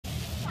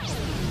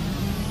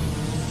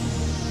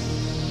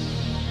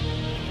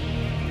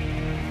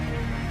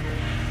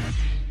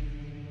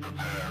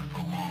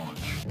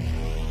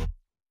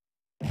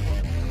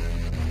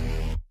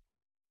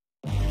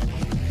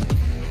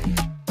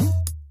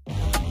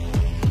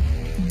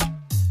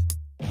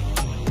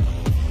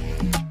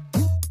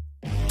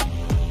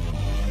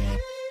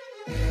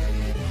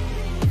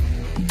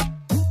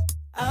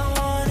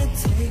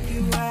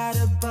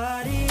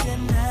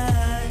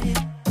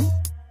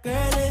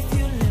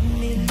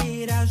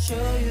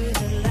show you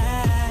the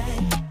light.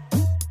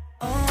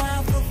 Oh,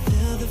 I'll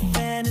fulfill the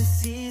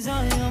fantasies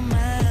on your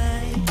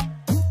mind,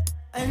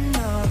 and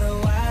all the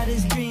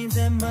wildest dreams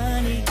that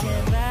money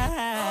can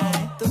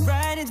buy. The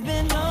writing's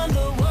been on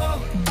the wall,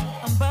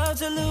 I'm about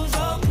to lose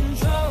all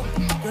control,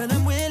 but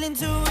I'm willing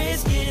to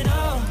risk it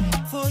all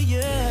for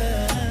you.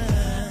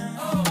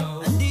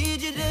 I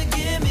need you to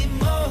give me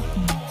more,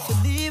 so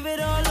leave it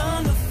all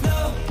on the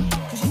floor,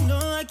 'cause you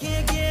know I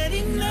can't get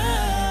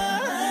enough.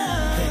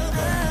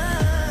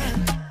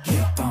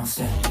 Yeah, bounce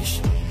that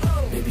dish.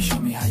 Baby, show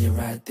me how you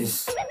ride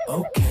this.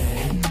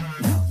 Okay,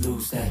 now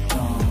lose that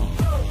thong.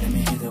 Let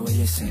me hear the way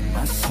you sing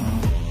my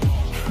song.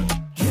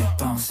 Yeah,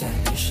 bounce that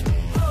dish.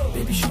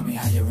 Baby, show me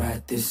how you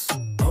ride this.